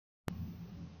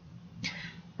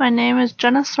My name is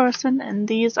Jenna Sorsen, and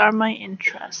these are my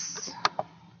interests.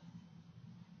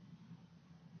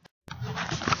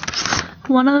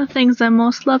 One of the things I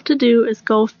most love to do is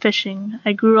go fishing.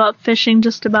 I grew up fishing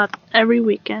just about every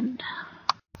weekend.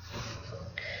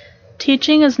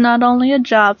 Teaching is not only a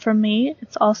job for me,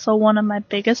 it's also one of my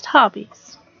biggest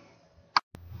hobbies.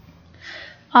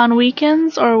 On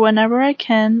weekends or whenever I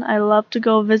can, I love to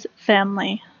go visit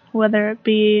family, whether it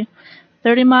be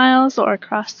 30 miles or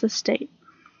across the state.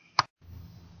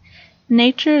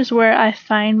 Nature is where I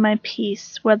find my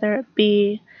peace, whether it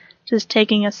be just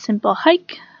taking a simple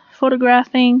hike,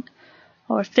 photographing,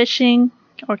 or fishing,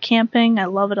 or camping. I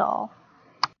love it all.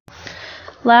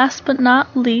 Last but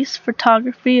not least,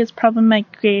 photography is probably my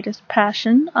greatest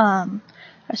passion.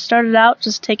 I started out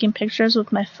just taking pictures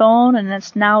with my phone, and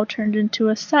it's now turned into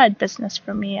a side business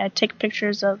for me. I take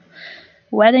pictures of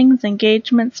weddings,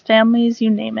 engagements, families, you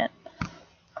name it.